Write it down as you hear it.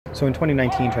So in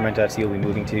 2019, Tormenta FC will be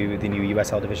moving to the new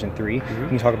USL Division III.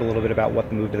 Can you talk a little bit about what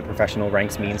the move to the professional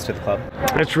ranks means to the club?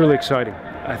 It's really exciting.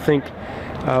 I think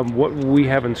what we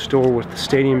have in store with the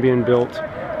stadium being built,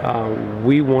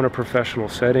 we want a professional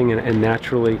setting, and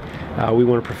naturally we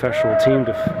want a professional team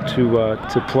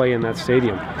to play in that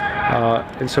stadium.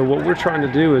 And so what we're trying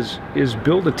to do is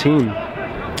build a team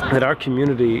that our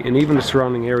community and even the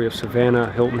surrounding area of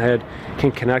Savannah, Hilton Head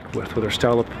can connect with our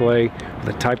style of play,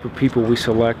 the type of people we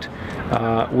select.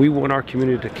 We want our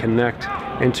community to connect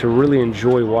and to really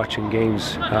enjoy watching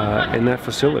games in that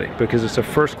facility, because it's a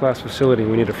first-class facility.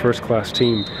 We need a first-class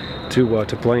team to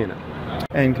play in it.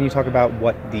 And can you talk about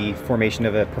what the formation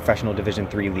of a professional Division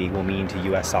III league will mean to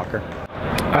U.S. soccer?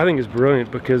 I think it's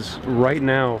brilliant, because right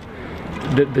now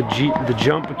the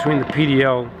jump between the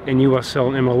PDL and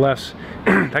USL and MLS,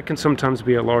 that can sometimes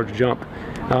be a large jump.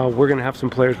 We're going to have some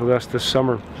players with us this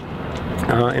summer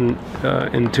in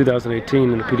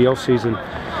 2018 in the PDL season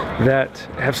that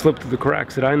have slipped through the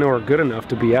cracks, that I know are good enough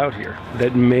to be out here,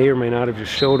 that may or may not have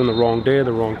just showed on the wrong day or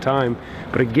the wrong time,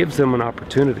 but it gives them an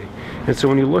opportunity. And so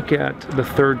when you look at the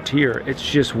third tier, it's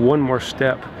just one more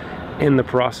step in the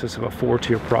process of a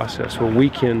four-tier process where we're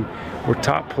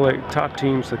top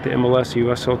teams like the MLS,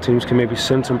 USL teams can maybe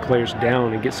send some players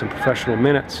down and get some professional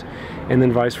minutes, and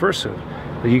then vice versa.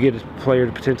 You get a player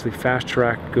to potentially fast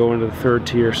track, go into the third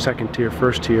tier, second tier,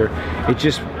 first tier. It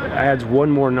just adds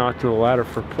one more notch to the ladder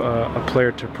for a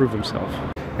player to prove himself.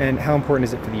 And how important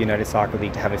is it for the United Soccer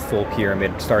League to have a full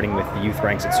pyramid, starting with the youth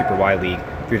ranks at Super Y League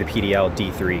through the PDL,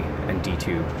 D3, and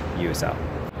D2 USL?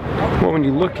 Well, when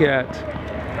you look at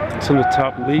some of the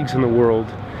top leagues in the world,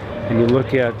 and you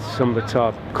look at some of the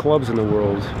top clubs in the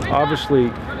world, obviously,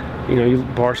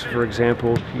 Barca, for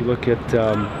example, you look at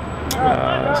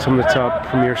some of the top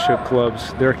premiership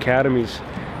clubs, their academies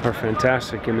are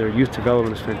fantastic and their youth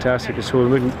development is fantastic. And so it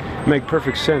would make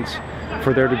perfect sense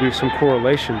for there to be some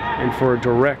correlation and for a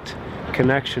direct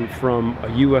connection from a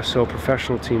USL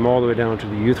professional team all the way down to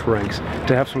the youth ranks,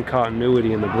 to have some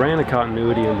continuity in the brand and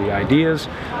continuity in the ideas,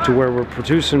 to where we're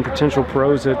producing potential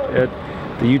pros at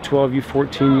the U12,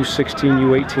 U14, U16,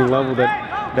 U18 level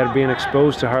that are being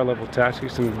exposed to higher level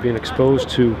tactics and being exposed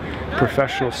to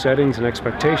professional settings and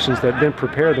expectations that then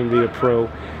prepare them to be a pro,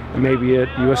 maybe at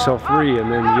USL 3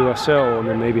 and then USL and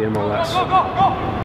then maybe MLS.